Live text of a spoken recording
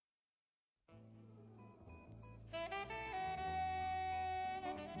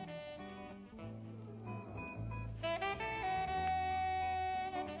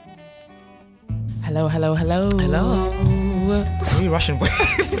Hello. Are you Russian boy?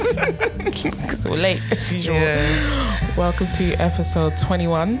 Because we're late, as usual. Yeah. Welcome to episode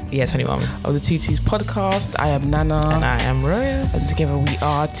 21. Yeah, 21. Of the Tutus podcast. I am Nana. And I am Rose. And together we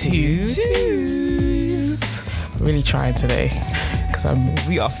are Tutus. Really trying today. Because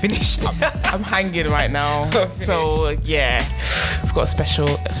we are finished. I'm hanging right now. So, yeah. We've got a special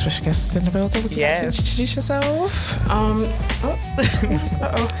guest in the building. Would you like to introduce yourself?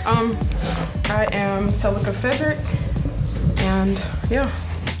 I am Celica Frederick, and yeah,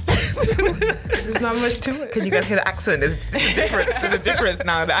 there's not much to it. Can you guys hear the accent? There's a difference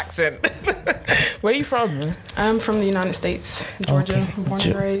now in the accent. Where are you from? I'm from the United States, Georgia, born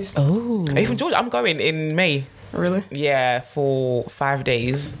and raised. Oh. Are you from Georgia? I'm going in May. Really? Yeah, for 5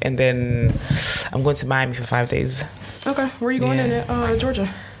 days, and then I'm going to Miami for 5 days. Okay, where are you going in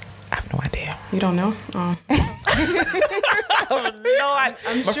Georgia? I have no idea. You don't know? I'm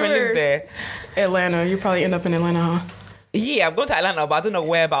My sure. friend lives there. Atlanta. You probably end up in Atlanta, huh? Yeah, I'm going to Atlanta, but I don't know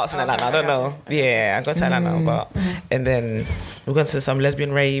whereabouts in Atlanta. I don't know. Yeah, I'm going to Atlanta, but and then we're going to some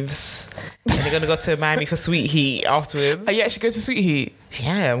lesbian raves, and they're going to go to Miami for Sweet Heat afterwards. Are you actually going to Sweet Heat?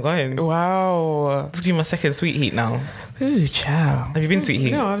 Yeah, I'm going. Wow. This is my second Sweet Heat now. Ooh, ciao. Have you been Sweet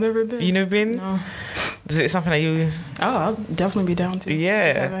Heat? No, I've never been. You never been? No. Is it something that you... Oh, I'll definitely be down to. Yeah.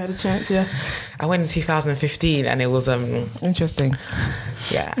 Just haven't had a chance, yeah. I went in 2015 and it was... Interesting.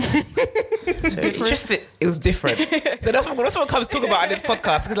 Yeah. It was different. So that's what someone comes to talk about on this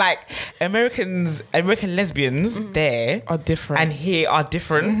podcast. Because like American lesbians there Are different. and here are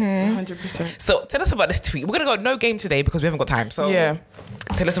different. 100%. So tell us about this tweet. We're going to go no game today because we haven't got time. So yeah.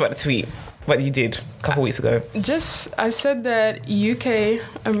 Tell us about the tweet. What you did a couple weeks ago. I said that UK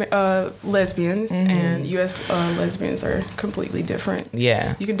lesbians and US lesbians are completely different.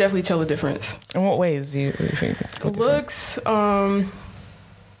 Yeah. You can definitely tell the difference. In what ways do you think? Looks,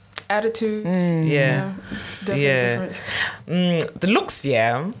 attitudes. Yeah. Definitely difference. The looks,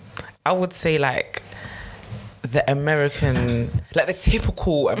 yeah. I would say like the American, like the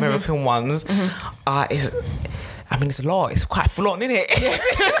typical American ones it's a lot. It's quite full on, isn't it?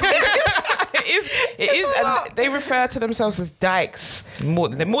 It is, and they refer to themselves as dykes. More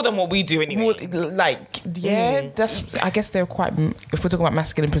than what we do anyway. That's. I guess they're quite. If we're talking about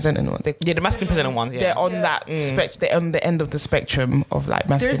masculine presenting, The masculine presenting ones. Yeah. they're on that they're on the end of the spectrum of like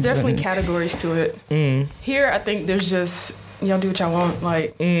masculine. There's definitely presenting. categories to it. Here, I think there's just y'all do what y'all want.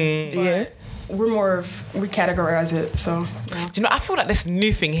 Like, Yeah. we categorize it. So, yeah. Do you know, I feel like this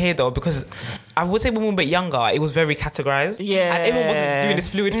new thing here though, because I would say when we were a bit younger, it was very categorized. Yeah. And everyone wasn't doing this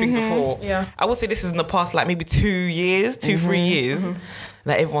fluid thing before. Yeah. I would say this is in the past, like maybe 3 years.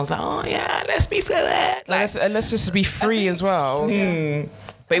 Like everyone's like, oh yeah, let's be fluid. Like, Let's just be free as well.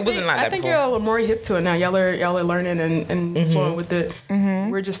 but it wasn't like that I think before. y'all are more hip to it now. Y'all are learning and flowing with it.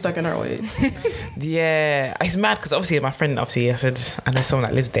 We're just stuck in our ways. Yeah, it's mad because obviously my friend, I said I know someone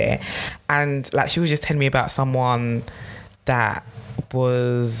that lives there, and like she was just telling me about someone that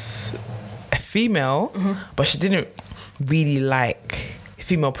was a female, but she didn't really like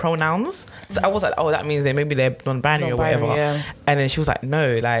female pronouns. So I was like, oh, that means maybe they're non-binary or whatever. Yeah. And then she was like,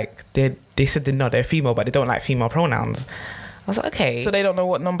 no, like they said they're female, but they don't like female pronouns. I was like, okay. So they don't know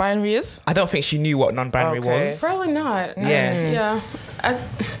what non-binary is? I don't think she knew what non-binary Okay. was. Probably not. Yeah. Yeah.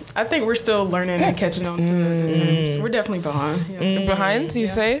 I think we're still learning and catching on to the terms. We're definitely behind. Yeah. Behind, you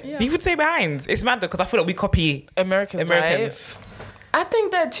say? Yeah. You would say behind. It's mad though because I feel like we copy Americans. Americans. I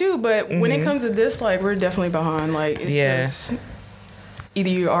think that too, but when it comes to this, like, we're definitely behind. Like, it's just either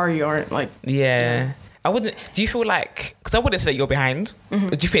you are or you aren't. Like, Yeah. I wouldn't. Do you feel like? Because I wouldn't say you're behind.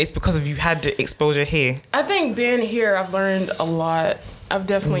 Do you feel it's because of you've had the exposure here? I think being here, I've learned a lot. I've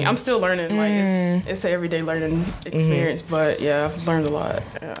definitely. I'm still learning. Like, it's an everyday learning experience. But yeah, I've learned a lot.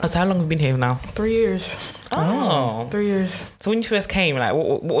 Yeah. So how long have you been here now? 3 years. Oh. 3 years. So when you first came, like,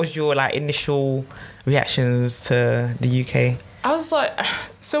 what was your like initial reactions to the UK? I was like,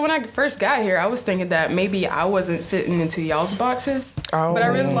 so when I first got here, I was thinking that maybe I wasn't fitting into y'all's boxes. Oh. But I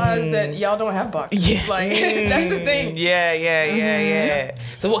realized that y'all don't have boxes. Yeah. Like, that's the thing. Yeah.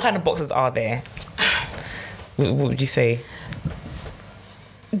 So what kind of boxes are there? What would you say?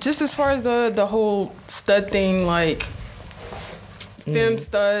 Just as far as the whole stud thing, like, fem,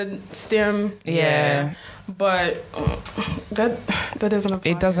 stud, STEM. Yeah. But that doesn't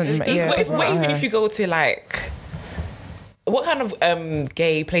apply. It doesn't. What even if you go to like, what kind of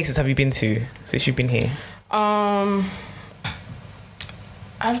gay places have you been to since you've been here? I've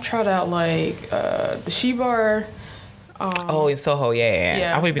tried out like the She Bar. In Soho,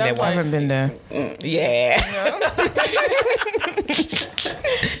 yeah. I've only been there that's once. I haven't been there. Yeah. You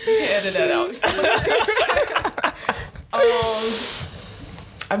can edit that out.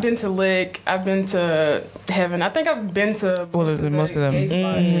 I've been to Lick. I've been to Heaven. I think I've been to most of them. gay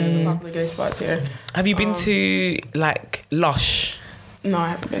spots here, the popular gay spots here. Have you been to like Lush? No, I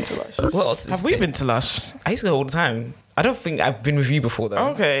haven't been to Lush. What else? Have we been to Lush? I used to go all the time. I don't think I've been with you before though.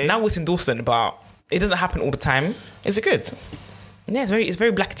 Okay. Now it's in Dawson, but it doesn't happen all the time. Is it good? Yeah, it's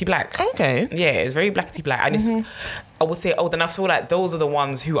very blackety black. Okay. Yeah, it's very blackety black, and it's. I would say, then I feel like those are the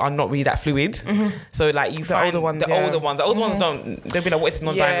ones who are not really that fluid. So like you find older ones, the yeah. older ones don't. They'll be like, "What is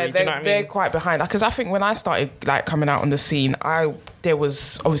non-binary?" Do you know what I they're mean? quite behind. Because I think when I started like coming out on the scene, there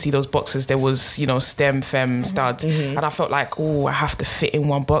was obviously those boxes. There was, you know, STEM, femme, studs, and I felt like, oh, I have to fit in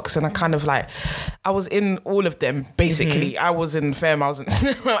one box, and I kind of like, I was in all of them basically. I was in femme. I was in,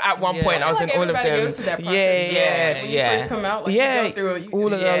 at one point. I was in all of them. Goes through that process, yeah. When you first come out, like, you go through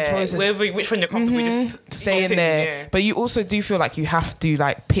all of those choices. Which one you're comfortable just Stay in there. Yeah. But you also do feel like you have to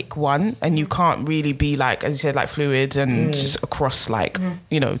like pick one, and you can't really be like, as you said, like fluids and just across like,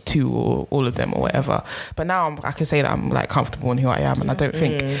 you know, two or all of them or whatever. But now I can say that I'm like comfortable in who I am, and I don't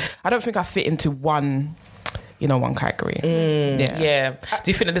think I fit into one, you know, one category. Yeah.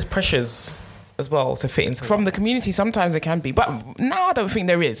 Do you think that there's pressures as well to fit into From the community, sometimes it can be, but now I don't think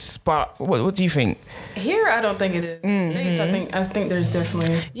there is. But what do you think? Here, I don't think it is. In the States, I think there's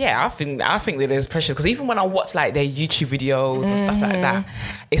definitely. Yeah, I think that there's pressure, because even when I watch like their YouTube videos and stuff like that,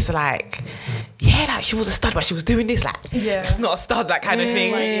 it's like, yeah, like she was a stud, but she was doing this, like, it's not a stud, that kind of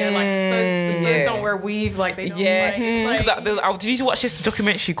thing. Like, the studs don't wear weave, like they don't. Yeah, like, it's like, because did you watch this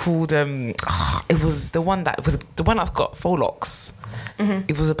documentary called it was the one that's got faux locks.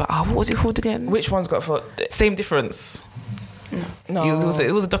 It was about what was it called again? Which one's got for Same Difference. no?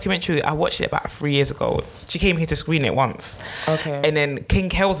 It was a documentary. I watched it about 3 years ago. She came here to screen it once. Okay. And then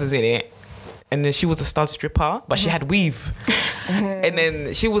King Kels is in it. And then she was a stud stripper, but she had weave. And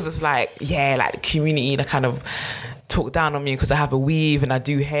then she was just like, like the community, that kind of talk down on me because I have a weave and I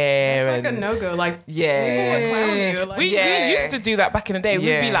do hair. It's like a no-go. Like, Yeah. people would clown you. Like, We used to do that back in the day.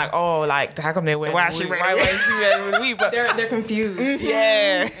 We'd be like, oh, like, how come they're wearing Why is she wearing weave? But they're confused.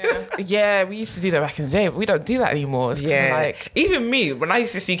 yeah, we used to do that back in the day, but we don't do that anymore. It's kind of like, even me, when I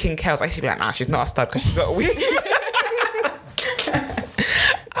used to see King Kels, I used to be like, nah, she's not a stud because she's got a weave.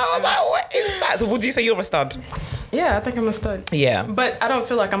 I was like, what is that? So would you say you're a stud? Yeah, I think I'm a stud. Yeah. But I don't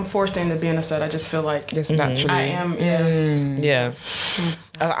feel like I'm forced into being a stud. I just feel like just naturally. I am. Yeah.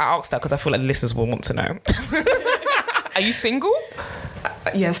 I asked that because I feel like the listeners will want to know. Are you single?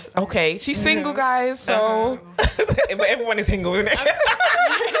 Yes. Okay, she's single, guys. So, But everyone is single, isn't it?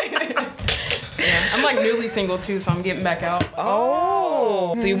 I'm like newly single too, so I'm getting back out.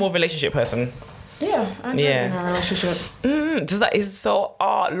 Oh. So you're more relationship person? Yeah, I enjoy being in a relationship. So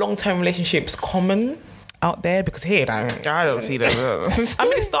are long-term relationships common out there? Because here, I don't see them. I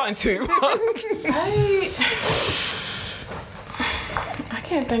mean, it's starting to. I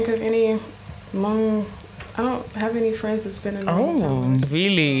can't think of any long. I don't have any friends that's been in a long time.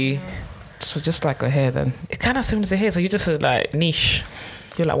 Really? so just like a hair then. It's kind of similar to here. So you're just like niche.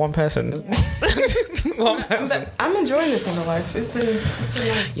 You're like one person. One person. But I'm enjoying the single life. It's been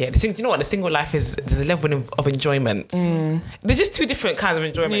nice. Yeah, you know what? The single life is, there's a level of enjoyment. They're just two different kinds of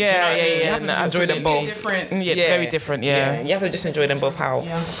enjoyment. Yeah, do you know what I mean? yeah, You have to no, enjoy them both. Different. Yeah, very different. Yeah. You have to just enjoy them both. How?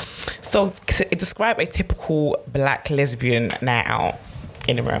 Yeah. So describe a typical black lesbian night out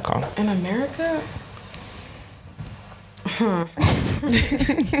in America. In America?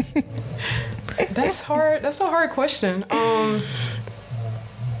 That's hard. That's a hard question.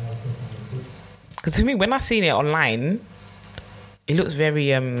 Because to me, when I seen it online, it looks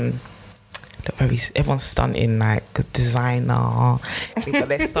very everyone's stunting, like designer. They got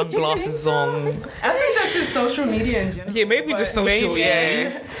their sunglasses on. I think that's just social media in general. Yeah, maybe just social. Maybe.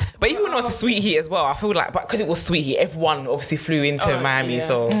 Yeah. But even when I went to Sweet Heat as well, I feel like, but because it was Sweet Heat, everyone obviously flew into Miami, yeah.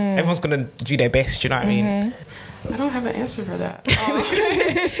 so everyone's gonna do their best. You know what I mean? I don't have an answer for that.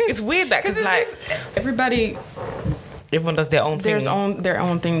 It's weird that because like everybody, everyone does their own thing. their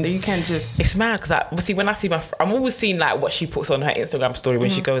own thing that you can't just. It's mad because like, obviously when I see I'm always seeing like what she puts on her Instagram story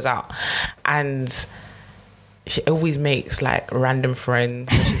when she goes out, and she always makes like random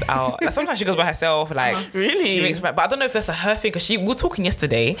friends when she's out. Like, sometimes she goes by herself. Like Really? she makes, but I don't know if that's a her thing because we were talking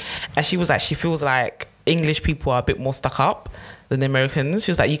yesterday, and she was like she feels like English people are a bit more stuck up than Americans.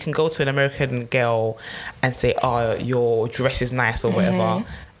 She was like, you can go to an American girl and say, oh, your dress is nice or whatever.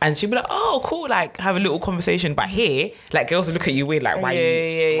 And she'd be like, oh, cool, like, have a little conversation. But here, like, girls will look at you weird, like, why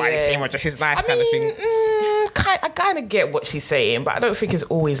are you saying my dress is nice, kind of thing. I kind of get what she's saying, but I don't think it's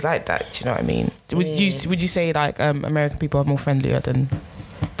always like that. Do you know what I mean? Would you say, like, American people are more friendlier than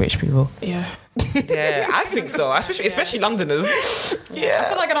British people? Yeah. Yeah, I think so. Especially Londoners. I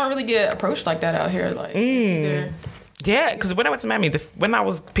feel like I don't really get approached like that out here. Like, it's either Yeah, because when I went to Miami, when I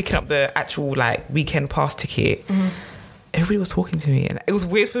was picking up the actual like weekend pass ticket, everybody was talking to me, and it was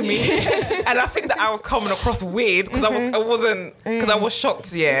weird for me. And I think that I was coming across weird because I was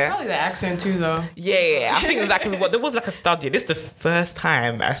shocked. Yeah, It's probably the accent too, though. yeah. I think it was like, 'cause there was like a stud. This is the first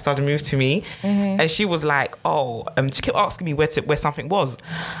time a stud moved to me, and she was like, she kept asking me where something was,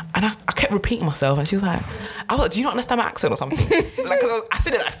 and I kept repeating myself, and she was like, do you not understand my accent or something? Like, cause I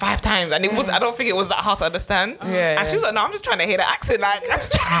said it like 5 times, and I don't think it was that hard to understand. Yeah. And she was like, no, I'm just trying to hear the accent, like.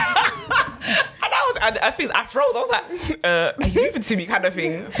 I think I froze. I was like, are you moving to me, kind of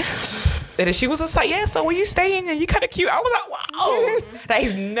thing. And then she was just like, yeah, so where you staying? And you kind of cute. I was like, wow, that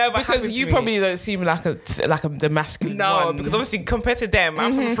is never Because happened you to me. probably don't seem like the masculine No, one. because obviously compared to them,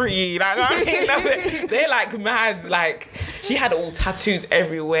 I'm so free. Like, you know what I mean? They're like mad. Like, she had all tattoos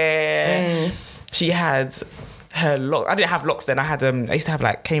everywhere. She had her locks. I didn't have locks then. I used to have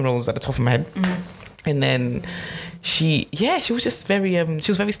like cane rolls at the top of my head. And then she was just very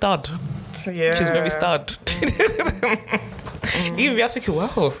she was very stud. Yeah. She was very stud. Even me, I was thinking,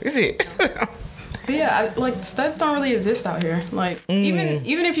 wow, is it? But yeah, like studs don't really exist out here. Like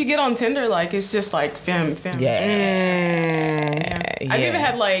even if you get on Tinder, like it's just like femme. Yeah. I've even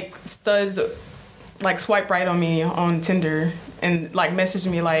had like studs like swipe right on me on Tinder and like message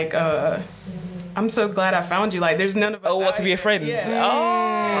me like, I'm so glad I found you. Like there's none of us. want out to be here. your friends? Yeah.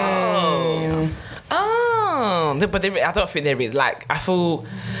 But I don't think there is. Like, I feel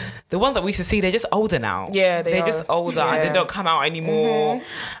the ones that we used to see, they're just older now. Yeah, they're are. just older and they don't come out anymore.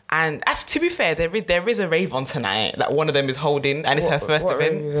 And actually, to be fair, there is a rave on tonight that one of them is holding, and it's her first what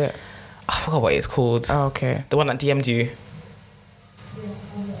event. rave is it? I forgot what it's called. Oh, okay. The one that DM'd you.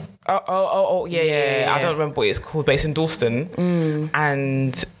 Oh, yeah. I don't remember what it's called, but it's in Dalston.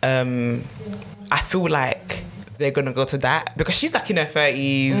 And I feel like they're gonna go to that because she's like in her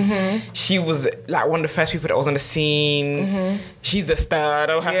 30s. She was like one of the first people that was on the scene. She's a stud.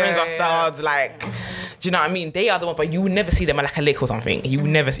 All her friends are studs. Like, do you know what I mean? They are the one, but you would never see them at like a lick or something.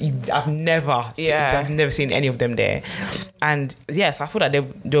 I've never seen any of them there. And yes, I feel like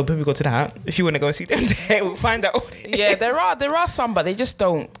they'll probably go to that. If you want to go and see them there, we'll find out. Yeah, there are some, but they just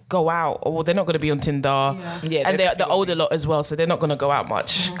don't go out, or they're not going to be on Tinder. Yeah, and they're the older lot as well, so they're not going to go out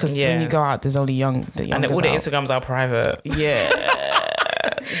much because when you go out, there's only young. And all the Instagrams are private. Yeah.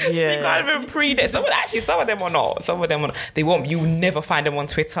 So you can't even pre-date. Some of them are not. Some of them are not. They won't. You will never find them on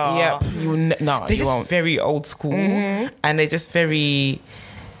Twitter. Yep. They're you just won't. very old school, and they're just very.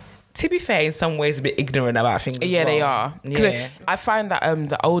 To be fair, in some ways, a bit ignorant about things. Yeah, they are. 'Cause Yeah. I find that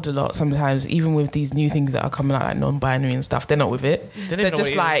the older lot sometimes, even with these new things that are coming out like non-binary and stuff, they're not with it. They don't They're know just what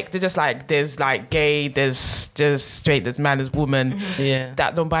it is. like there's like gay, there's straight, there's man, there's woman. Yeah.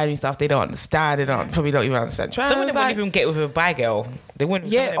 That non-binary stuff they don't understand. They probably don't even understand. Some of them Trans, won't even get with a bi girl. They wouldn't.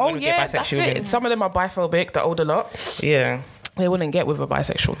 some of Yeah. them Oh wouldn't yeah. get That's bisexual it. again. Some of them are biphobic. The older lot, Yeah. they wouldn't get with a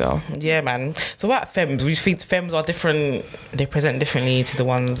bisexual girl. Yeah, man. So what femmes? We think femmes are different. They present differently to the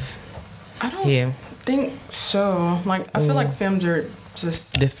ones I don't here. think so. Like I feel like femmes are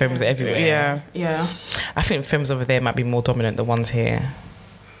just The femmes everywhere. yeah. I think femmes over there might be more dominant than the ones here.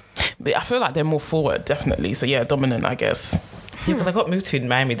 But I feel like they're more forward, definitely. So yeah, dominant, I guess. Yeah, because I got moved to in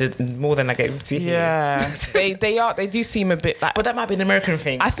Miami more than I get moved to here. Yeah, they do seem a bit like. But that might be an American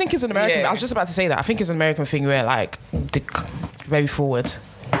thing. I think it's an American. Yeah. I was just about to say that. I think it's an American thing where like very forward.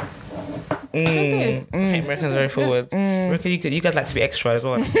 Could be. Americans are very forward. America, you guys like to be extra as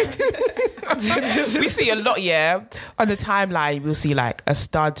well. We see a lot, on the timeline. We'll see like a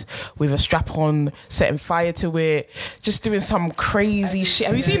stud with a strap on, setting fire to it, just doing some crazy shit.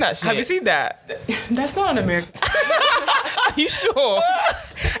 Have you seen that shit? Have you seen that? That's not an American. Are you sure?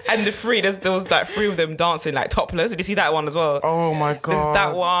 And there was like 3 of them dancing like topless. Did you see that one as well? Oh my god! There's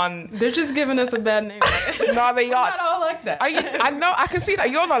that one. They're just giving us a bad name. No, they are. Not all like that. I know. I can see that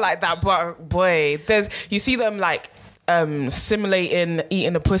you're not like that, but boy, you see them like simulating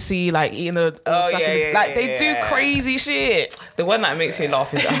eating a pussy, like eating a sucking they do crazy shit. The one that makes me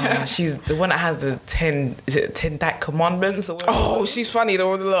laugh is she's the one that has the 10 Dak commandments or whatever. Oh, she's funny. The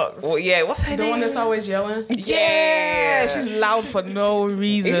one that looks. Well, yeah, what's her The name? one that's always yelling. Yeah, she's loud for no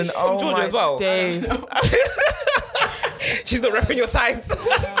reason. Is she from Georgia my as well? days. She's not repping your sides.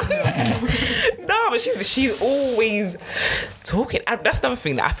 No, but she's always talking. That's another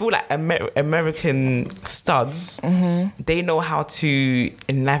thing that I feel like American studs, they know how to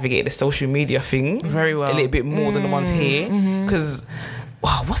navigate the social media thing Very well. a little bit more than the ones here. Because,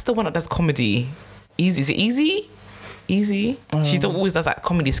 wow, what's the one that does comedy? Easy. Is it Easy? She always does like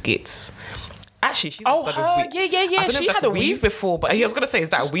comedy skits. Actually, she's Oh, a stud her? with weave. Yeah. I don't know She if that's had a weave weave. before, but I was gonna say, is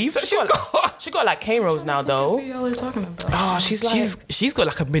that a weave that she's got? She got like cane rolls now, Who though. y'all are talking about? Oh, she's like. She's got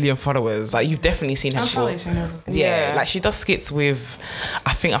like 1 million followers. Like you've definitely seen her I've before. probably seen her. Yeah, Yeah. like she does skits with.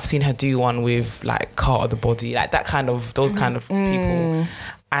 I think I've seen her do one with like Carter the Body, like that kind of those kind of people,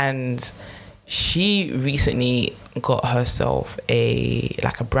 and she recently got herself a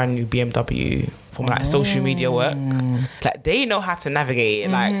brand new BMW from like social media work. Like they know how to navigate it.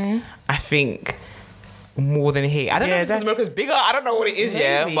 Like I think more than here. I don't know if it's because America's bigger. I don't know what it is.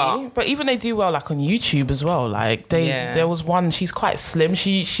 Maybe. Yeah, But even they do well like on YouTube as well. Like there was one. She's quite slim.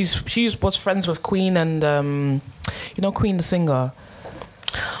 She was friends with Queen and you know Queen the singer.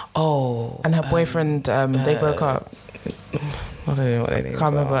 Oh, And her boyfriend, they broke up. I don't know what they name.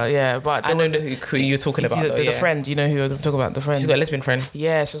 Can't remember. Yeah, but I know who you're talking about. Though, the friend. You know who I'm talking about? The friend. She's got a lesbian friend.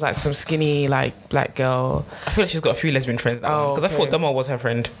 Yeah, she was like some skinny like black girl. I feel like she's got a few lesbian friends. Because I okay. thought Dama was her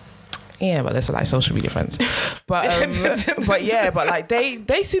friend. Yeah, but they're like social media friends. But but yeah, but like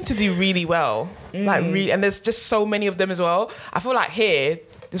they seem to do really well. Like really, and there's just so many of them as well. I feel like here.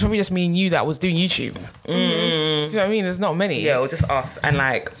 It's probably just me and you that was doing YouTube. Do you know what I mean? There's not many. Yeah, or just us. And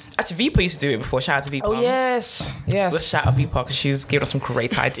like, actually, Vipa used to do it before. Shout out to Vipa. Oh yes, Let's yes. shout out Vipa because she's given us some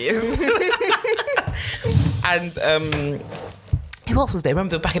great ideas. And who else was there?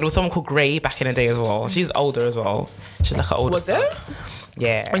 Remember back there was someone called Gray back in the day as well. She's older as well. She's like an older. Was there?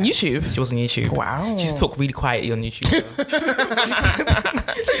 Yeah. On YouTube? She was on YouTube. Wow. She used to talk really quietly on YouTube.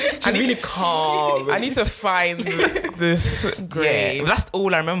 She's really calm. I need to find this Gray. Yeah, that's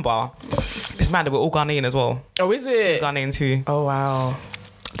all I remember. It's mad that we're all Ghanaian as well. Oh, is She's it? Ghanaian too. Oh wow.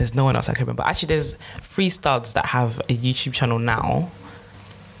 There's no one else I can remember. Actually, there's 3 studs that have a YouTube channel now.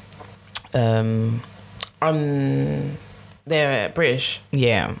 They're British.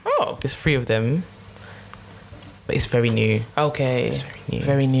 Yeah. Oh. There's 3 of them. But it's very new. Okay. It's very new.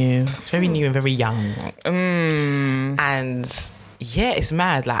 Very new. It's very new and very young. And yeah, it's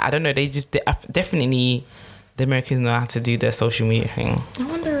mad. Like, I don't know. They definitely, the Americans know how to do their social media thing. I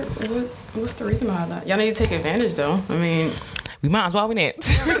wonder what's the reason behind that. Y'all need to take advantage though. I mean, We might as well, innit?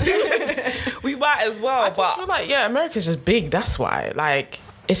 We might as well. I just feel like America's just big. That's why. Like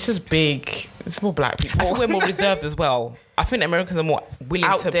it's just big. It's more black people. I think we're more reserved as well. I think Americans are more willing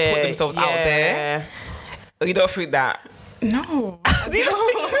out to there. put themselves out there. You don't think that? no. Do you know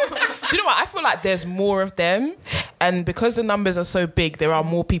what? I feel like there's more of them, and because the numbers are so big, there are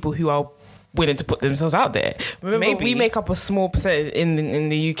more people who are willing to put themselves out there. Remember, Maybe. we make up a small percent in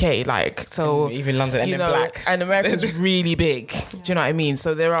the UK, like so. Even London and you then know, black. and America's really big. Do you know what I mean?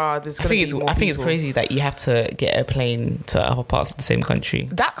 So there's I gonna think be it's more I think it's people. crazy that you have to get a plane to other parts of the same country.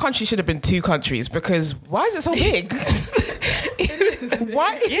 That country should have been 2 countries because why is it so big?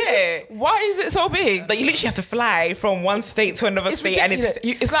 Why? Yeah. Why is it so big? Like you literally have to fly from one state to another state, and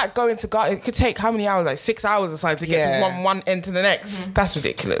ridiculous. It's like going to Ghana. It could take how many hours? Like 6 hours or something to get Yeah. to one end to the next. That's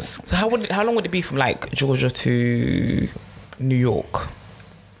ridiculous. So how long would it be from like Georgia to New York?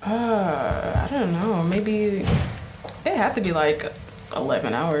 I don't know. Maybe it had to be like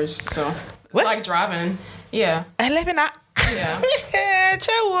 11 hours. So What? like driving. Yeah. 11 hours. Yeah. Yeah,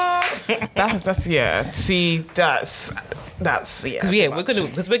 chill. That's yeah. See, that's yeah.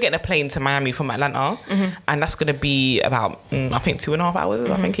 Because we're getting a plane to Miami from Atlanta, and that's gonna be about I think 2.5 hours.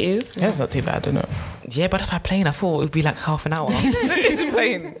 I think it is. Yeah, it's not too bad, isn't it? Yeah, but if I plane, I thought it would be like half an hour.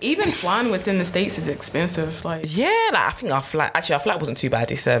 Plane. Even flying within the states is expensive. Like Yeah, like I think our flight wasn't too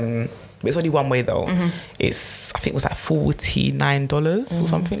bad. It's it's only one way though. It's I think it was like $49 or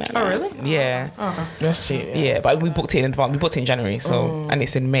something like that. Oh, really? Yeah. That's cheap. Yeah, but we booked it in advance. We booked it in January, so and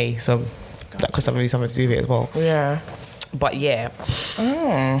it's in May, so that could be something to do with it as well. Yeah. But yeah,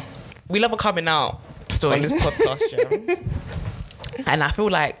 we love a coming out story on this podcast, yeah. And I feel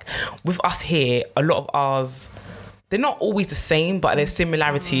like with us here, a lot of ours, they're not always the same, but there's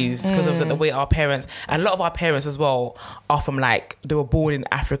similarities because of the way our parents, and a lot of our parents as well, are from like, they were born in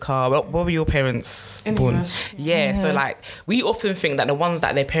Africa. Where were your parents In the born? US. Yeah, so like, we often think that the ones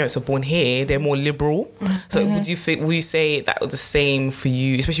that their parents were born here, they're more liberal. So would you say that was the same for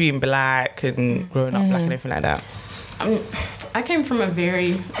you, especially being black and growing up black and everything like that? I came from a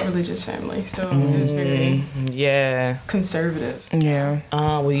very religious family, so it was very Yeah. conservative. Yeah.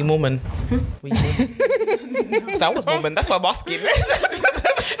 Were you Mormon? Were you Mormon? Because I was Mormon, that's why I'm asking.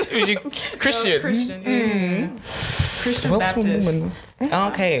 Was you Christian? So, Christian. Yeah. Christian Baptist.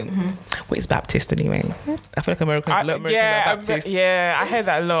 Okay. What is Baptist anyway? I feel like Americans know Baptist. I heard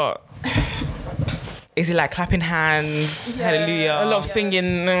that a lot. Is it like clapping hands? Yeah. Hallelujah. A lot of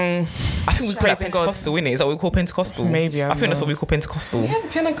singing. I think we call that Praising God. Pentecostal, innit? Is that what we call Pentecostal? Maybe, I I don't think that's know. what we call Pentecostal. We have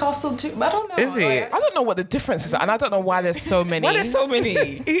Pentecostal too, but I don't know. Is it? I don't know what the difference is, and I don't know why there's so many. Why there's so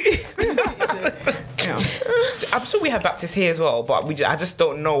many? Yeah. I'm sure we have Baptists here as well, but I just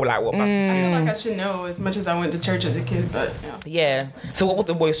don't know like what Baptist I is. feel like I should know as much as I went to church as a kid, but yeah. Yeah. So what was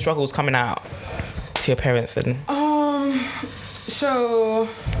the worst struggles coming out to your parents then? So,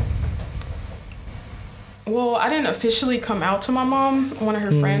 well, I didn't officially come out to my mom. One of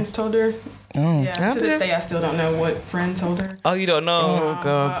her friends told her. Yeah, to this day, I still don't know what friend told her. Oh, you don't know? Oh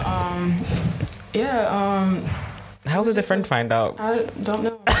God. How did the friend find out? I don't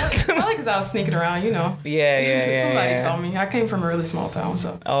know. Probably because I was sneaking around, you know. Yeah. Somebody saw me. I came from a really small town,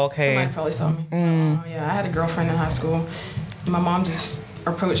 so Okay. somebody probably saw me. Yeah, I had a girlfriend in high school. My mom just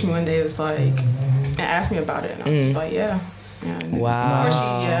approached me one day, was like, and asked me about it, and I was just like, yeah. And Wow.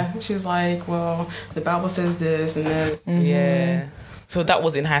 of course she was like, well, the Bible says this and this. Yeah. So that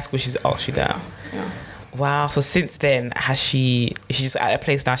was in high school. She's asked you that. Yeah. Wow. So since then, she's just at a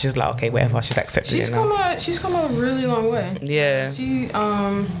place now. She's like, okay, whatever. She's accepted She's it now. she's come a really long way. Yeah. She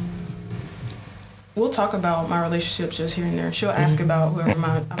we'll talk about my relationships just here and there. She'll ask about whoever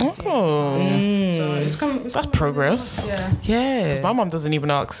I'm seeing. So it's come. That's progress. Yeah. Yeah. My mom doesn't even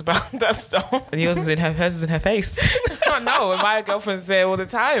ask about that stuff. And yours is hers is in her face. I know, and my girlfriend's there all the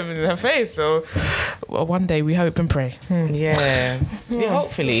time in her face. So, well, one day we hope and pray. Yeah.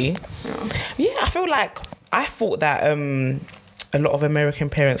 Hopefully. Yeah, I thought that a lot of American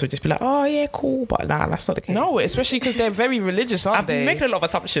parents would just be like, oh yeah, cool, but nah, that's not the case. No, especially because they're very religious, aren't I'm they? making a lot of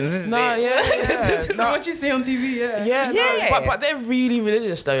assumptions, isn't No, it? yeah. Not what you see on TV. Yeah. Yeah, Yeah. no, but they're really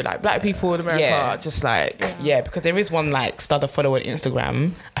religious though. Like black people in America Yeah. are just like Yeah, because there is one like stud of follower on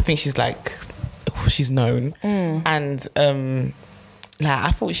Instagram. I think she's like, she's known, and like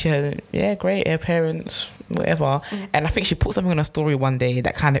I thought she had great her parents, whatever, and I think she put something on her story one day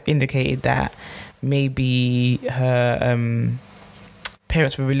that kind of indicated that maybe her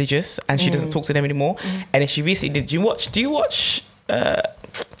parents were religious and she doesn't talk to them anymore. And then she recently do you watch The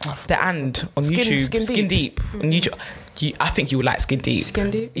And on YouTube? Skin Deep. On YouTube. I think you would like Skin Deep. Skin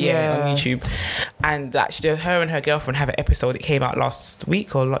Deep. Yeah, on YouTube. And that her and her girlfriend have an episode. It came out last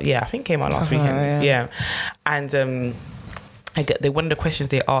week I think it came out last Something like weekend. that, Yeah. And one of the questions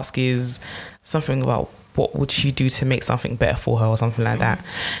they ask is something about what would she do to make something better for her or something like that.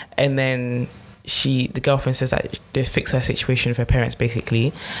 And then the girlfriend says that they fix her situation with her parents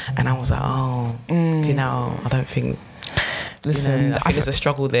basically. And I was like, okay, now I don't think. Listen, I think there's a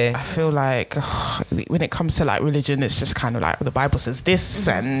struggle there. I feel like when it comes to like religion, it's just kind of like the Bible says this,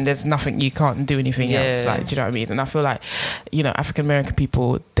 and there's nothing, you can't do anything else. Like, do you know what I mean? And I feel like, African American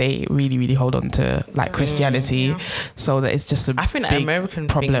people, they really, really hold on to like Christianity, so that it's just I think big American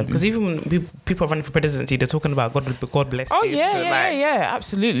problem. Because even when people are running for presidency, they're talking about God bless. Oh this. yeah, So, yeah,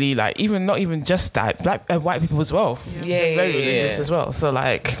 absolutely. Like not even just that, black white people as well. They're very religious as well. So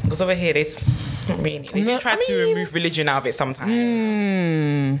like, because over here they just try to remove religion out of it sometimes,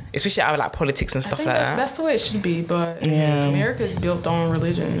 especially out of like politics and I stuff think like that. that's the way it should be, but Yeah. America is built on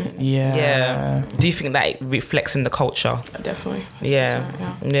religion. Yeah. Do you think that it reflects in the culture? Definitely. Yeah.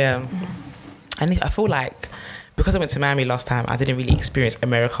 100%, Yeah. And I feel like because I went to Miami last time, I didn't really experience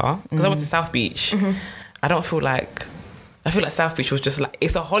America. Because I went to South Beach, I feel like South Beach was just like,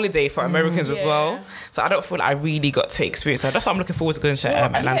 it's a holiday for Americans as well. So I don't feel like I really got to experience that. That's why I'm looking forward to going to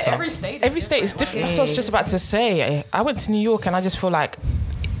Atlanta. Yeah, every state is different. That's what I was just about to say. I went to New York and I just feel like,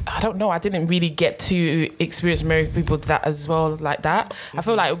 I don't know, I didn't really get to experience American people that as well like that. I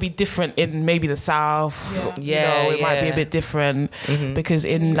feel like it would be different in maybe the South. It might be a bit different because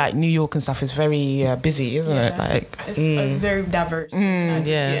in like New York and stuff, it's very busy, isn't it? Like it's very diverse. Not just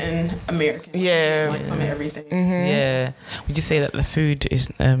getting American. Like some of everything. Yeah. Would you say that the food is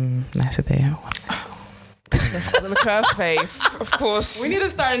nicer there? Look at her face, of course. We need to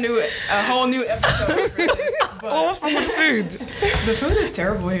start a whole new episode for this. But What's wrong with the food? the food is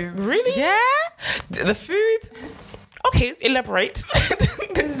terrible here. Really? Yeah? The food? Okay, elaborate.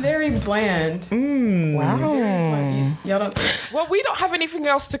 It's very bland. Wow. Y'all don't think. Well, we don't have anything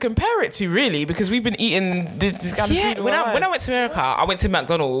else to compare it to, really, because we've been eating this kind of food. When I went to America, I went to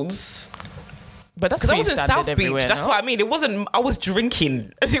McDonald's. but that's Because I pretty was in standard South Beach. everywhere, That's no? what I mean. It wasn't. I was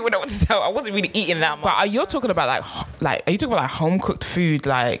drinking. I think when I went to South, I wasn't really eating that much. But you're talking about like, are you talking about like home cooked food,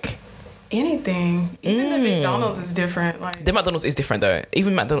 like Anything. Even the McDonald's is different. Like The McDonald's is different though.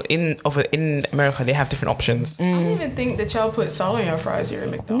 Even McDonald's in America, they have different options. I don't even think that y'all put salt on your fries here at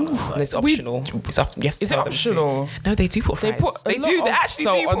McDonald's. Like, It's optional. You have to Is it tell them to. optional? No, they do put fries. They do. put They a lot actually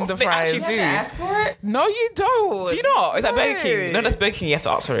of do. salt on the They actually you fries. have to do. ask for it? No, you don't. Do you not? Is that Burger King? Wait. No, that's Burger King. You have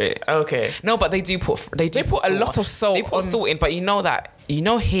to ask for it. Okay. No, but they do put. They put a lot of salt They put on- salt in, but you know that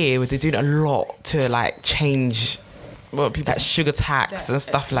here they're doing a lot to like change Well, people. that sugar tax That- and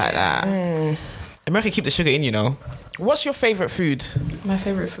stuff like that. America keep the sugar in, you know. What's your favorite food? My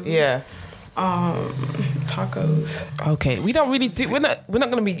favorite food. Yeah. Tacos. Okay, we don't really do. We're not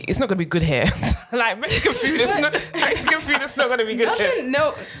gonna be. It's not gonna be good here. Like Mexican food is not. Mexican food is not gonna be good here.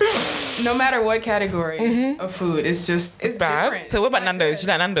 Nothing. No matter what category of food, it's Bad. different. So what about It's not Nando's? Do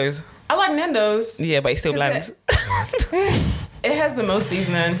good. you like Nando's? I like Nando's. Yeah, but it's still bland. It has the most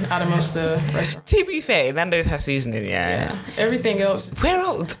seasoning out of most of the restaurants. To be fair, Nando's has seasoning. Yeah. Everything else. Where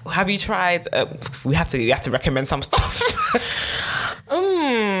else have you tried? We have to recommend some stuff. You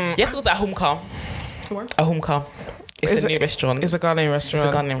have to go to a home car. Where? A home car. It's Is a it- new restaurant. It's a Ghanaian It's a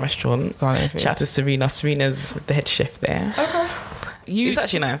restaurant. Ghanaian restaurant. Ghanaian food. Shout out to Serena. Serena's the head chef there. Okay. It's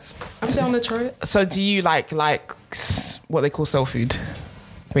actually nice. I'm down to try it. So do you like what they call soul food,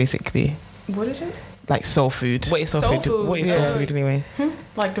 basically? What is it? Like soul food. What is soul, Soul food? food, What is yeah. soul food anyway?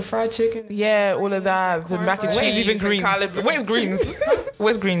 Like the fried chicken? Yeah, all of that. The mac and Cornbread. cheese, Where's even and greens? collard- Where's greens?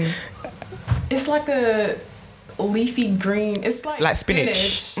 Where's greens? It's like a leafy green. It's like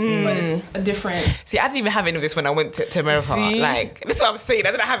spinach. but it's a different. See, I didn't even have any of this when I went to America. See? Like, this is what I'm saying.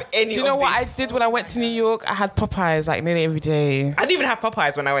 I didn't have any. Do you know of what I this. did when I went to New York? I had Popeyes like nearly every day. I didn't even have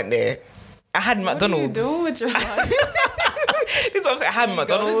Popeyes when I went there. I had McDonald's. What are you doing with your life? This is what I'm saying. I had Go to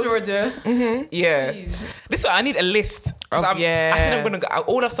McDonald's. Georgia. Yeah. Jeez. This is what I need a list. 'Cause Of- yeah. I said I'm gonna go.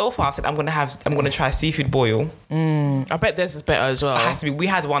 All of so far, I said I'm gonna try seafood boil. I bet theirs is better as well. It has to be. We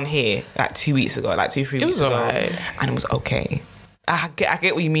had one here like 2 weeks ago, like 2-3 weeks was ago, alright. and it was okay. I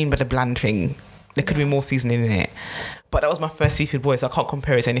get what you mean by the bland thing. There could be more seasoning in it, but that was my first seafood boil, so I can't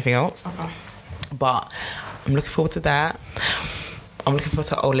compare it to anything else. Okay. But I'm looking forward to that. I'm looking forward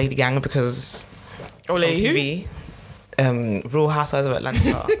to Old Lady Gang because Old it's on Lady TV. Real Housewives of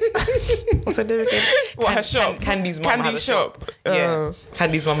Atlanta. What's her name again? What, her shop? Candy's mom Candy's has a shop. shop. Yeah, Oh.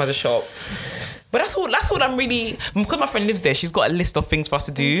 Candy's mom has a shop. But that's all I'm really, because my friend lives there. She's got a list of things for us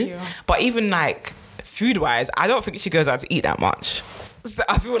to do. Thank you. But even like food wise, I don't think she goes out to eat that much. So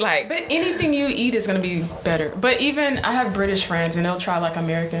I feel like But anything you eat is gonna be better. But even I have British friends and they'll try like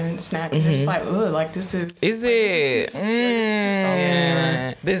American snacks and they're just like, ugh, like this is. Is like, it? This is too sweet, or this is too salty.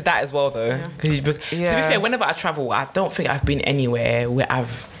 yeah, there's that as well though. 'Cause to be Yeah. fair, whenever I travel, I don't think I've been anywhere where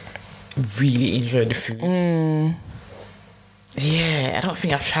I've really enjoyed the foods. Yeah, I don't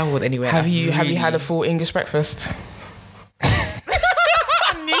think I've travelled anywhere. Have I've you really- had a full English breakfast?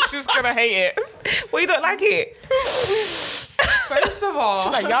 I knew she's gonna hate it. Well, you don't like it? First of all,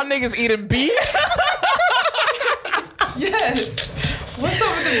 She's like, y'all niggas eating beef? yes. What's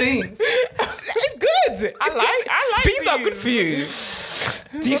up with the beans? It's good. I like beans are good for you.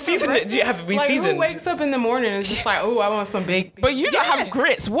 Do you season it? Do you have it Like re-seasoned? who wakes up in the morning and is just like, oh, I want some baked beans. But you don't have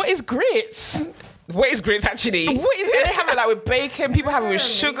grits. What is grits? What is grits actually? What is it? They have it like with bacon. People have it with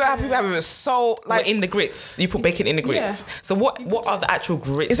sugar. People have it with salt. Like Like, in the grits, you put bacon in the grits. Yeah. So what are the actual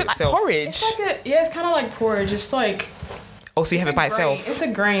grits? is it like itself? porridge? It's like it's kind of like porridge. It's like Oh, so you have it's it by a grain. itself. It's a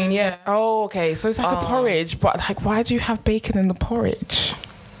grain, yeah. Oh, okay. So it's like a porridge, but like, why do you have bacon in the porridge?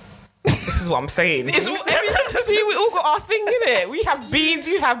 This is what I'm saying. It's see, we all got our thing in it. We have beans.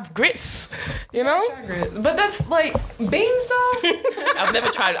 You have grits. You know. But that's like beans though. I've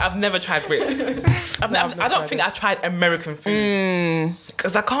never tried grits. I don't think I tried American food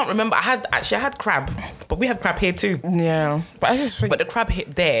because I can't remember. I had crab, but we have crab here too. Yeah, but I just think But the crab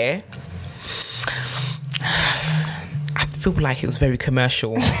hit there, I feel like it was very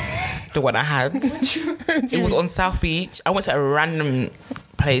commercial. The one I had, it was on South Beach. I went to a random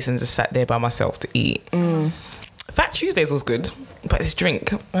place and just sat there by myself to eat. Fat Tuesdays was good, but it's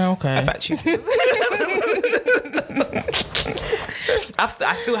drink. okay. A Fat Tuesdays.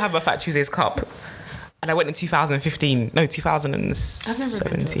 I still have a Fat Tuesdays cup. And I went in 2015. No, 2017. I've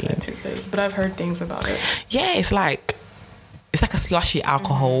never been to Fat Tuesdays, but I've heard things about it. Yeah, it's like a slushy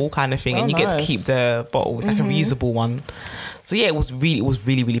alcohol kind of thing, and Oh, you get to nice. keep the bottle. It's like a reusable one. So yeah, it was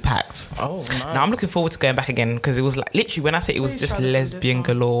really packed. Oh, nice. Now I'm looking forward to going back again because it was like literally when I say it was Please just try the food this lesbian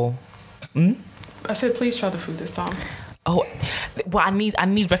time. galore. I said, please try the food this time. Oh, well, I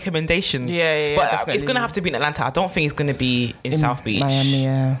need recommendations. Yeah, but definitely. it's gonna have to be in Atlanta. I don't think it's gonna be in South Beach. Miami.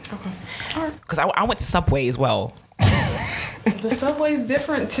 Yeah. Because I went to Subway as well. The Subway's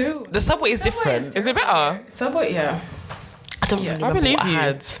different too. The Subway is different. Is it better? Subway, yeah. I don't Yeah. really I remember believe what you.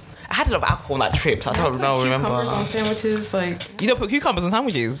 I had had a lot of alcohol on that trip, so I don't know. Remember? Cucumbers on sandwiches, like You don't put cucumbers on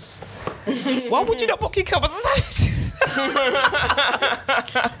sandwiches. Why would you not put cucumbers on sandwiches?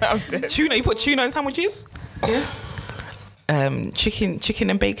 Tuna, you put tuna on sandwiches? yeah. Chicken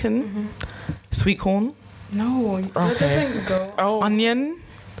and bacon, sweet corn, No, that Okay. doesn't go. Oh, onion.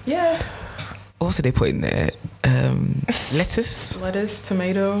 Yeah, Also, they put in there lettuce, lettuce,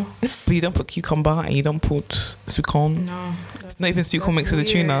 tomato. but you don't put cucumber and you don't put sweet corn. No, that's, Not even sweet corn mixed with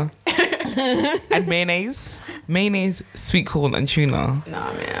the tuna. And mayonnaise, sweet corn and tuna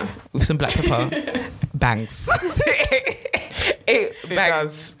Nah, man. with some black pepper. Bangs. It it bangs.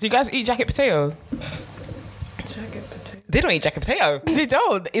 does. Do you guys eat jacket potato? Jacket potato. They don't eat jacket potato. They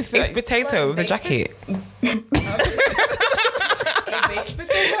don't. It's potato with the jacket. Baked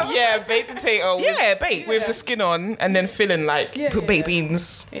potato. Yeah, baked potato. Yeah, baked. with the skin on, and then filling like. Yeah, Put baked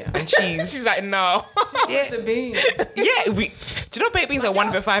beans Yeah. and cheese. She's like, no. Yeah. The beans. Yeah, do you know baked beans are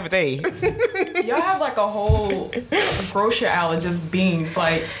 1 for 5 a day? Y'all have like a whole grocery aisle of just beans.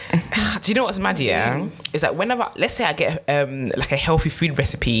 Like, Do you know what's mad? Yeah, is that whenever, let's say I get like a healthy food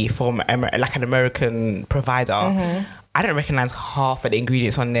recipe from like an American provider, I don't recognize half of the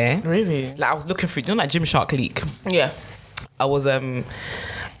ingredients on there. Really? Like I was looking through, you know, like Gymshark leak. Yeah. I was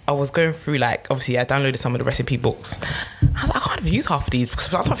going through, like, obviously I downloaded some of the recipe books. I was like, I can't even use half of these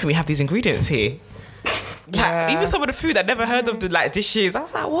because I don't think we have these ingredients here. Like Yeah. even some of the food I never heard of, the like dishes. I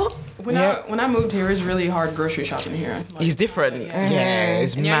was like, what? when I moved here, it was really hard grocery shopping here. Like, He's different. Yeah. Yeah,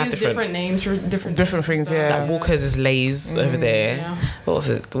 it's and y'all mad use different. different names for different things, stuff. yeah. Like Walker's is Lay's over there. yeah. What was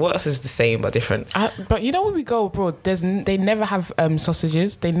it? What else is the same but different? But you know when we go abroad, they never have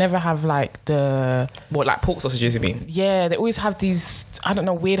sausages. They never have like the What, like pork sausages? You mean? yeah. They always have these I don't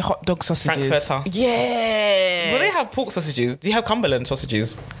know weird hot dog sausages. Frankfurter. Yeah. Well, they have pork sausages. Do you have Cumberland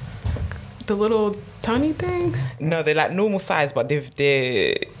sausages? The little tiny things. No, they're like normal size, but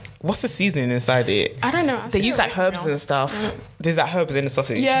they're what's the seasoning inside it? I don't know. I They see use it like herbs original. and stuff. There's like herbs in the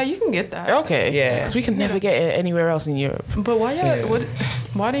sausage. Yeah, you can get that. Okay. Yeah. Because we can never get it anywhere else in Europe. But why y'all? Yeah.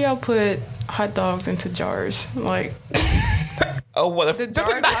 Why do y'all put hot dogs into jars? Like Oh, what the? the jar.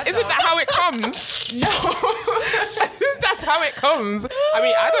 Isn't that how it comes? No. That's how it comes. I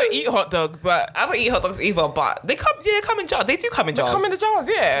mean, I don't eat hot dog, but I don't eat hot dogs either, but they come. Yeah, they come in jars. They do come in they jars. come in the jars,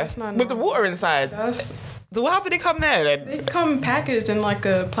 yeah. That's not With the normal. water inside. That's How do they come there then? they come packaged in like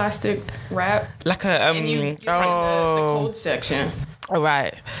a plastic wrap, Like a and you get like the cold section. All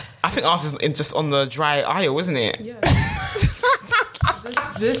right. I think ours is just on the dry aisle, isn't it? Yeah.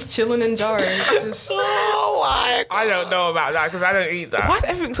 just chilling in jars. Just Oh my! I don't know about that because I don't eat that. Why is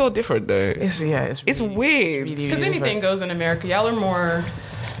everything so different though? It's It's really, weird. really, because really anything goes in America. Y'all are more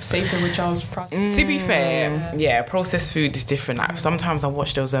safer with y'all's process. To be fair, yeah, processed food is different. Like sometimes I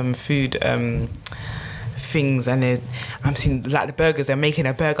watch those food things, and I'm seeing like the burgers. They're making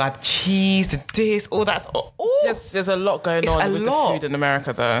a burger, cheese, the this, all that's. Oh, There's a lot going It's on a with lot. the food in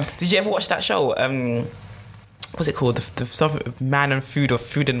America, though. did you ever watch that show? What's it called? The something Man and Food or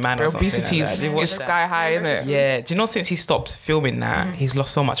Food and Man or something Obesity like that. Did you watch is that? sky high, isn't it? Yeah. Do you know since he stopped filming that, he's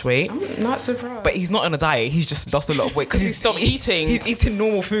lost so much weight? I'm not surprised. But he's not on a diet. He's just lost a lot of weight because he's stopped eating. He's eating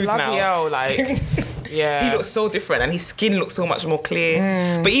normal food Bloody now. hell, like, yeah. He looks so different, and his skin looks so much more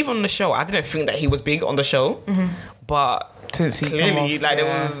clear. But even on the show, I didn't think that he was big on the show. But Since he come clearly, off, like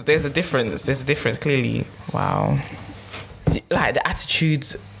yeah. there's a difference. There's a difference clearly. Wow. Like the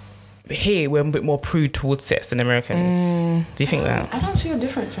attitudes here, we're a bit more prude towards sex than Americans. Do you think that? I don't see a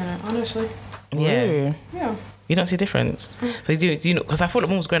difference in it, honestly. Yeah. Really? Yeah. You don't see a difference. So do you know? Because I thought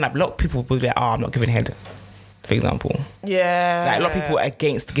when I was growing up, a lot of people would be like, "Oh, I'm not giving head," for example. Yeah. Like a lot of people are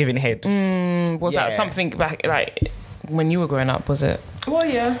against giving head. Was Yeah. that something back, like, when you were growing up, was it? Well,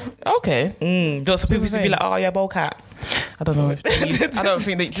 yeah. Okay. Lots of people used to be saying? like, "Oh, yeah, bowl cat." I don't know. If they use, I don't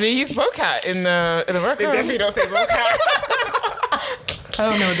think do they use Bocat in America? don't say bowl cat. I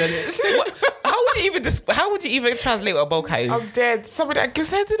don't know what that is. How would you even translate what a bowl cat is? I'm dead. Somebody that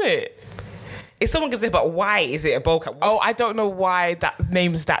gives head, isn't it? If someone gives head, but why is it a bowl cat? Oh, I don't know why that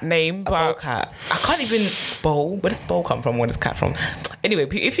name's that name, a bowl but cat. I can't even bowl. Where does bowl come from? Where does cat from? Anyway,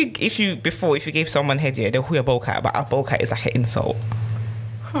 if you gave someone head, yeah, they'll call you a bowl cat, but a bowl cat is like an insult.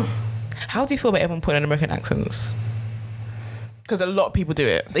 How do you feel about everyone putting on American accents? because a lot of people do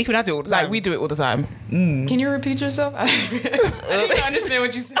it. Even I do it all the time. Like we do it all the time. Can you repeat yourself? I didn't even understand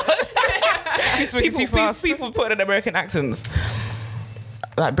what you said. He's speaking too fast. People put on American accents.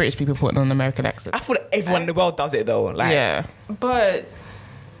 Like British people putting on an American accent. I feel like everyone in the world does it though. Like, Yeah. But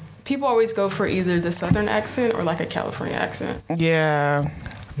people always go for either the Southern accent or like a California accent. Yeah.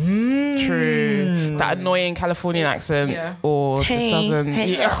 True. That annoying Californian accent yeah. or Hey, the Southern.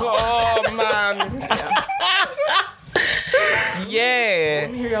 hey. Yeah. Oh man. Yeah.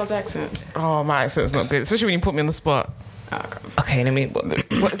 Let me hear y'all's accents. Oh, my accent's not good, especially when you put me on the spot. Okay, let me.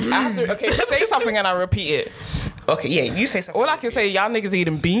 I have to, okay, say something and I repeat it. Okay, yeah, you say something. All I can say, y'all niggas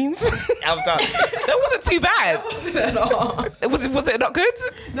eating beans. I'm done. That wasn't too bad. Wasn't at all. Was it not good?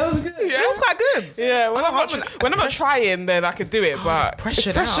 That was good. It was quite good. Yeah, when I'm not trying, then I could do it. But pressure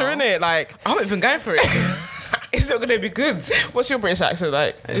it's pressure, now. in it. Like, I'm not even going for it. It's not gonna be good. what's your British accent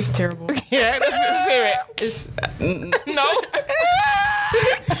like? It's terrible. Yeah, let's hear it. It's No.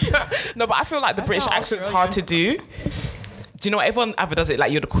 No, but I feel like the British sound accent's hard to do. Do you know what? Everyone either does it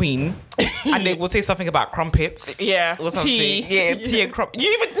like you're the queen, and they will say something about crumpets. Yeah. Or something. Tea. Yeah, tea and crumpets.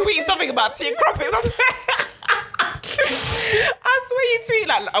 You even tweeted something about tea and crumpets. I swear you tweeted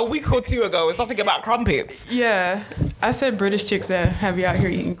like a week or two ago or something about crumpets. yeah. I said British chicks that have you out here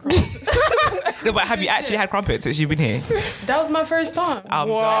eating crumpets. No, but have you actually had crumpets since you've been here? That was my first time. I'm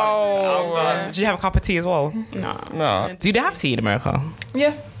Whoa. done. I'm done. Yeah. Did you have a cup of tea as well? No. Do they have tea in America?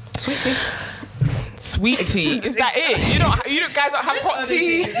 Yeah. Sweet tea. Sweet tea. Is that it? You guys don't have hot Other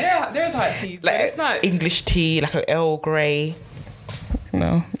tea? teas. There's hot teas, but Like it's not. English tea, like a Earl Grey,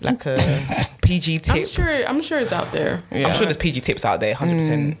 No. like a PG tip. I'm sure it's out there. Yeah. I'm sure there's PG tips out there,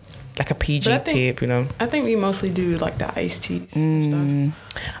 100%. Like a PG But I think- tip, you know. I think we mostly do like the iced teas and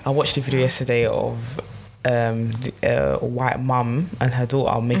stuff. I watched a video yesterday of a white mum and her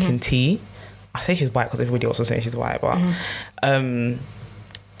daughter making tea. I say she's white because everybody else was saying she's white, but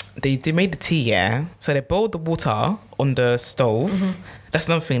they made the tea, yeah. So they boiled the water on the stove. That's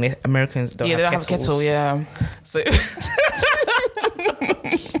another thing. Americans don't Yeah, they don't have have kettle, yeah. So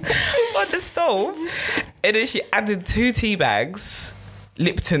on the stove, and then she added 2 tea bags,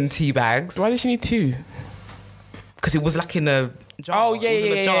 Lipton tea bags. Why did she need 2? Because it was like in a jar. Oh, yeah, It was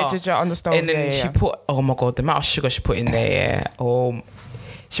in a yeah, jar on the stove. And then she put, oh my God, the amount of sugar she put in there, yeah. Oh,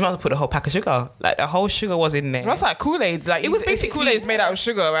 she might have put the whole pack of sugar. Like the whole sugar was in there. That's like Kool-Aid. Like, It was basically- Kool-Aid is made out of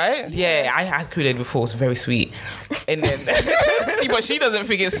sugar, right? Yeah, I had Kool-Aid before. It's very sweet. And then, See, but she doesn't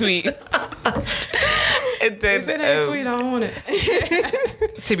think it's sweet. and then If it ain't sweet, I don't want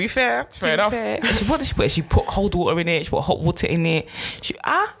it. to be fair, Fair enough. And what did she put? She put cold water in it. She put hot water in it.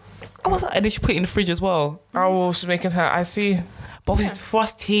 And then she put it in the fridge as well. Oh, she's making her iced tea. But obviously, for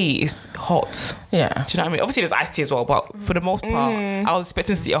us, tea is hot. Yeah. Do you know what I mean? Obviously, there's iced tea as well, but for the most part, I was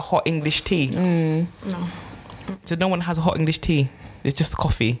expecting to see a hot English tea. No. So no one has a hot English tea. It's just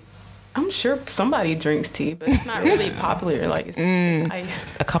coffee. I'm sure somebody drinks tea, but it's not really popular. Like it's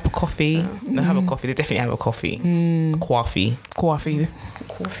iced A cup of coffee. No, have a coffee. They definitely have a coffee. A coffee. Coffee.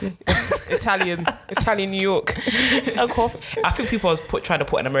 coffee. Italian New York. A coffee. I think people are trying to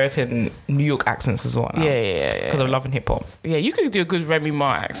put an American New York accents as well now. Yeah. Because of Love and Hip Hop. Yeah, you could do a good Remy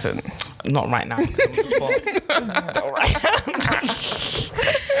Ma accent. Not right now. 'Cause I'm on the spot. Not right.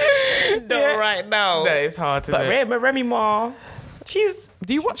 Not right now. That is hard to But do. Remy Ma,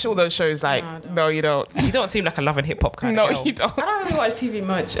 Do you watch all those shows? Like, No, I don't. no, you don't. you don't seem like a Love and Hip Hop kind No, of girl. you don't. I don't really watch TV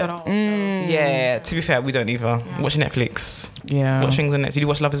much at all. So. Yeah, to be fair, we don't either. Watch Netflix. Yeah. Watch things on Netflix. Did you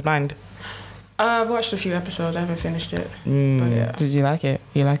watch Love is Blind? I've watched a few episodes. I haven't finished it. But yeah. Did you like it?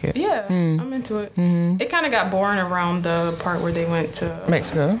 You like it? Yeah, I'm into it. It kind of got boring around the part where they went to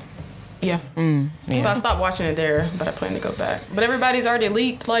Mexico. Yeah. Yeah. So I stopped watching it there, but I plan to go back. But everybody's already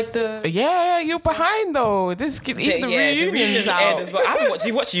leaked like the. Yeah, you're behind though. Even the reunion's out. Well, I haven't watched.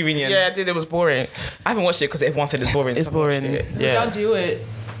 You watched Reunion? Yeah, I did. It was boring. I haven't watched it because everyone said it's boring. It's so I watched boring. it. Would Yeah, y'all do it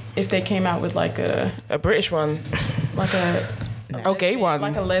if they came out with like a a British one. Oh, gay one.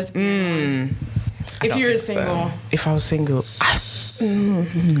 like a lesbian one? If don't you're think so. single, If I was single, I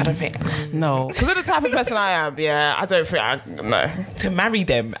don't think no. Because of the type of person I am. Yeah, I don't think no. to marry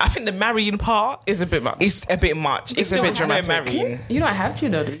them. I think the marrying part It's a bit much. is a bit much. It's If a bit there was no dramatic. marrying. you don't have to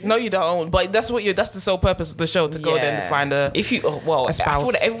though, do you? No, you don't. But that's that's the sole purpose of the show, to go there and find a. If you a I spouse.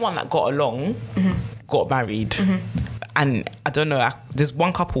 thought that everyone that got along got married, and I don't know. There's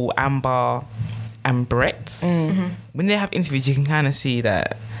one couple, Amber and Brett. When they have interviews, you can kind of see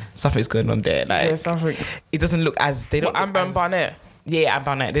that something's going on there. Like Yeah, something. it doesn't look as they don't. What, look Amber and as- Barnett? Yeah, Amber and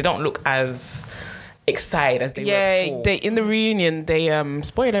Barnett. They don't look as excited as they were Yeah, before. they in the reunion they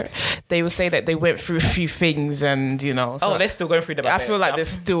spoiler, they would say that they went through a few things and so they're still going through them. I feel like they're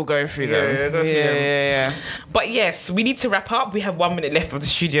still going through them. Yeah, going through them. Yeah. But yes, we need to wrap up. We have 1 minute left of the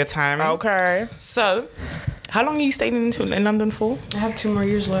studio time. Okay. So, How long are you staying in London for? I have 2 more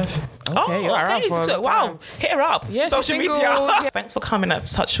years left. Okay, you're around for a So, long wow, time. hit her up. Yeah, she's social single. media. Yeah. Thanks for coming up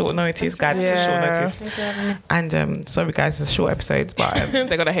such short notice, guys. Yeah. Such short notice. Thanks for having me. And sorry, guys, it's short episodes, but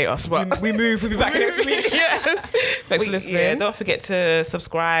They're gonna hate us, but we move. We'll be back next week. yes. Thanks for listening. Yeah, don't forget to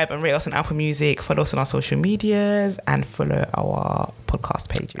subscribe and rate us on Apple Music. Follow us on our social medias and follow our podcast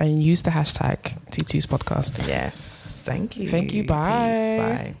pages. And use the hashtag Tutu's podcast. Yes, thank you. Thank you. Peace, Bye.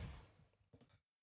 bye.